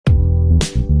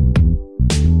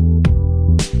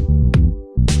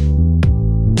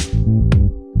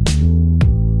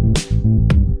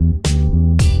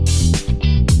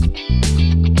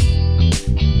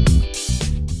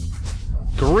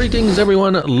Greetings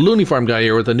everyone, Looney Farm Guy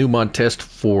here with a new mod test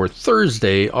for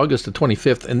Thursday, August the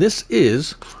 25th, and this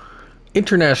is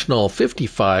International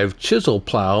 55 Chisel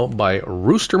Plow by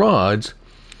Rooster Mods,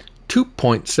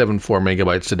 2.74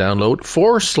 megabytes to download,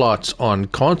 4 slots on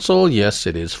console, yes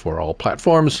it is for all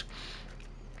platforms,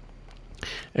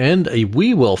 and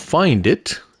we will find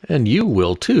it, and you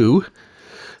will too,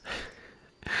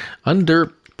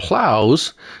 under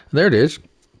Plows. There it is,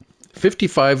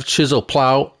 55 Chisel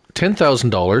Plow,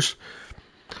 $10,000,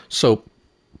 so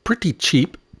pretty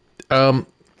cheap.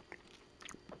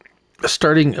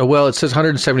 Starting, well, it says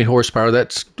 170 horsepower.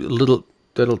 That's a little,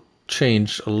 that'll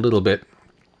change a little bit.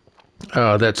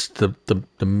 That's the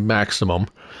maximum.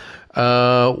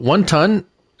 1 ton,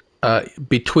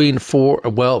 between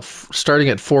starting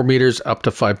at 4 meters up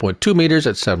to 5.2 meters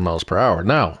at 7 miles per hour.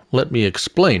 Now, let me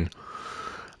explain.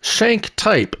 Shank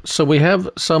type. So we have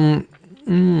some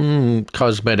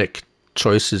cosmetic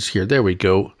choices here. There we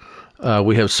go.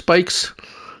 We have spikes.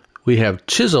 We have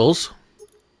chisels.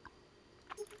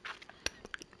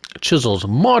 Chisels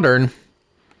modern.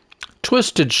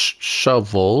 Twisted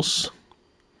shovels.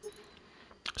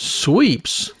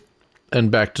 Sweeps.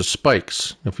 And back to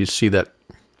spikes. If you see that.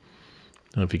 I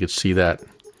don't know if you could see that.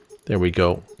 There we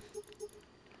go.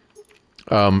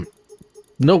 No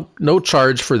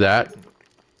charge for that.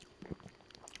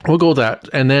 We'll go with that.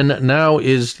 And then now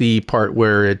is the part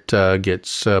where it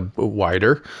gets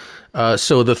wider.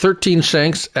 So the 13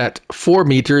 shanks at 4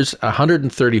 meters,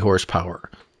 130 horsepower.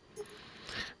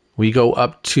 We go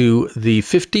up to the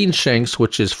 15 shanks,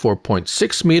 which is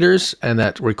 4.6 meters, and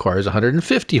that requires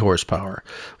 150 horsepower.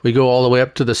 We go all the way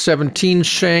up to the 17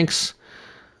 shanks,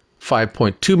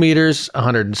 5.2 meters,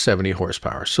 170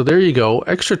 horsepower. So there you go.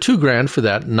 Extra $2,000 for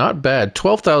that. Not bad.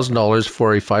 $12,000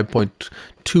 for a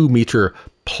 5.2 meter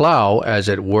plow, as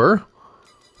it were.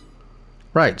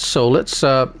 Right, so let's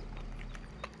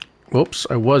whoops,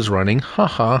 I was running.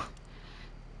 Haha.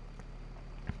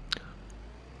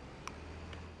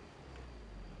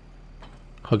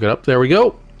 Hook it up. There we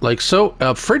go. Like so.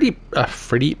 Pretty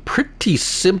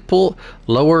simple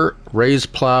lower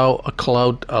raised plow,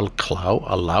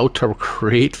 allow to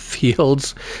create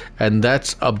fields, and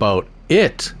that's about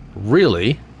it,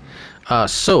 really.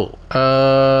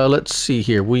 Let's see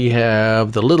here. We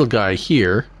have the little guy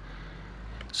here.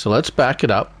 So let's back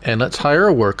it up and let's hire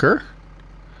a worker.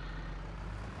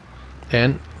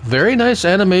 And very nice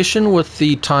animation with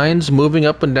the tines moving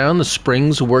up and down, the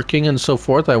springs working and so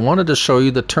forth. I wanted to show you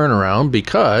the turnaround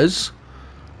because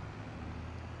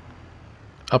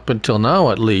up until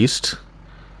now, at least,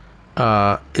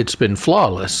 it's been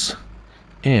flawless.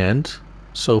 And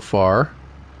so far,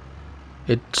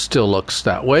 it still looks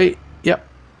that way. Yep.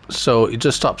 So it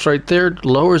just stops right there,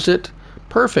 lowers it.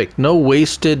 Perfect. No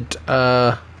wasted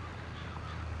time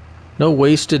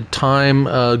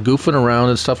goofing around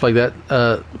and stuff like that.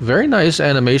 Very nice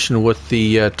animation with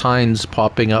the tines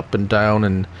popping up and down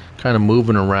and kind of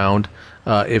moving around.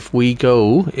 If we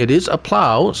go, it is a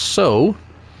plow, so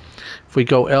if we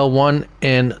go L1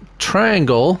 and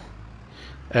triangle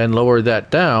and lower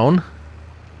that down,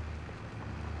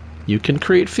 you can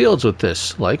create fields with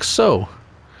this, like so.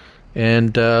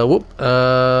 And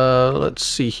let's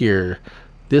see here.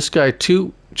 This guy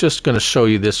too, just going to show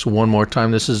you this one more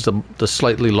time. This is the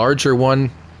slightly larger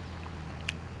one.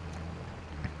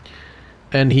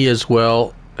 And he as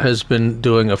well has been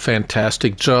doing a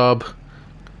fantastic job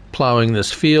plowing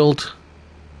this field.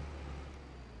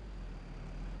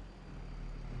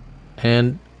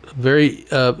 And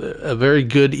a very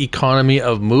good economy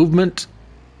of movement.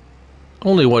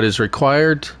 Only what is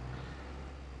required.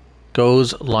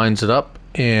 Goes, lines it up,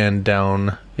 and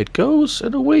down it goes,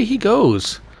 and away he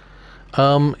goes.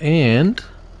 This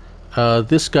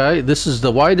guy, this is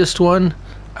the widest one.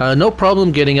 No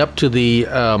problem getting up to the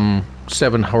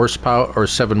 7 horsepower or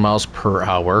 7 miles per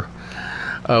hour.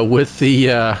 With the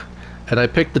and I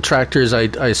picked the tractors.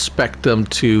 I spec'd them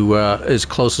to as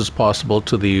close as possible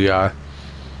to the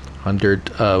 100.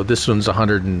 This one's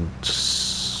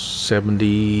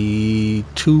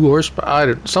 172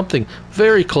 horsepower, something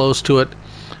very close to it.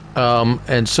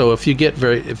 And so if you get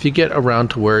around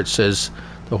to where it says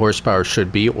the horsepower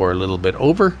should be, or a little bit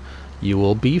over, you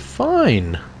will be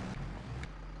fine.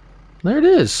 There it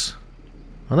is.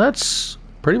 Well, that's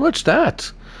pretty much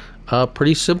that.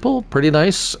 Pretty simple, pretty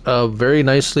nice, very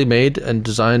nicely made and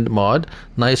designed mod.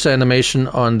 Nice animation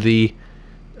on the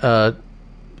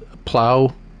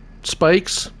plow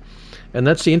spikes. And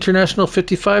that's the International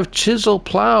 55 Chisel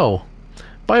Plow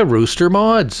by Rooster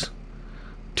Mods.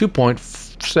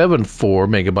 2.74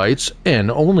 megabytes and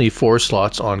only 4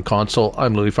 slots on console.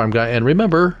 I'm Looney Farm Guy, and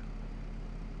remember,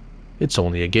 it's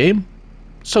only a game.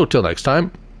 So till next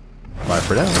time. Bye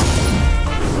for now.